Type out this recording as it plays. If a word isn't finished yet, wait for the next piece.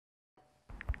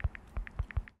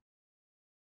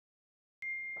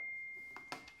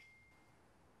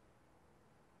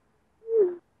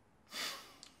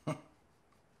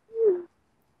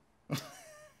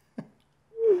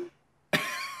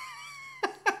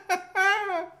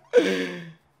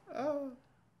Oh.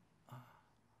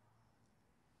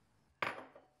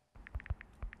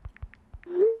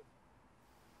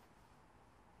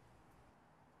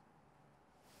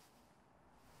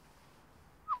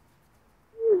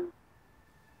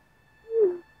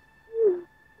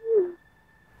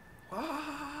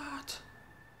 What?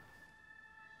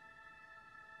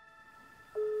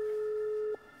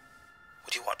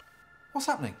 What do you want? What's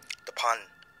happening? The pun,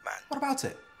 man. What about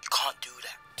it? You can't do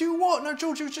that. Do what? No,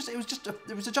 George. It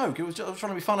was a joke. I was trying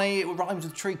to be funny. It rhymes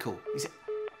with treacle.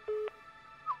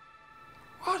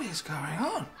 What is going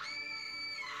on,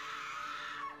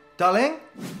 darling?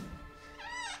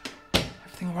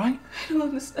 Everything all right? I don't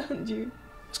understand you.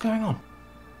 What's going on?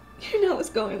 You know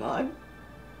what's going on.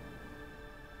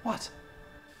 What?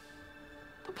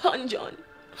 The pun, John.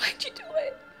 Why'd you do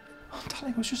it? Oh,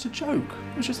 darling, it was just a joke.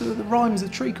 It was just the rhymes, the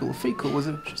treacle, the fecal was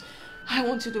just... I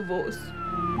want a divorce.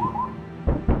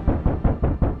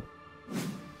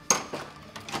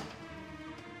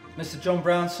 Mr. John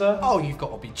Brown, sir? Oh, you've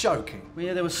got to be joking. Well,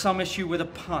 yeah, there was some issue with a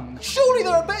pun. Surely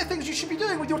there are better things you should be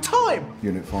doing with your time.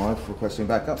 Unit 5 requesting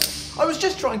backup. I was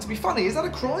just trying to be funny. Is that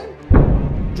a crime?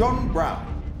 John Brown,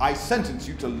 I sentence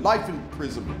you to life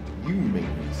imprisonment. You make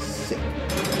me sick.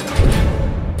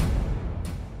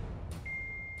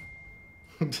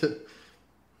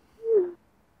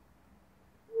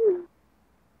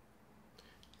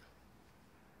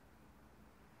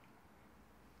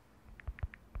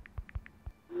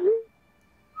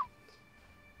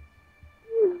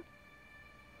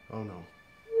 Oh no.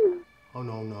 Oh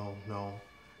no, no, no.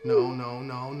 No, no,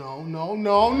 no, no, no,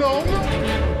 no, no,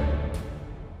 no.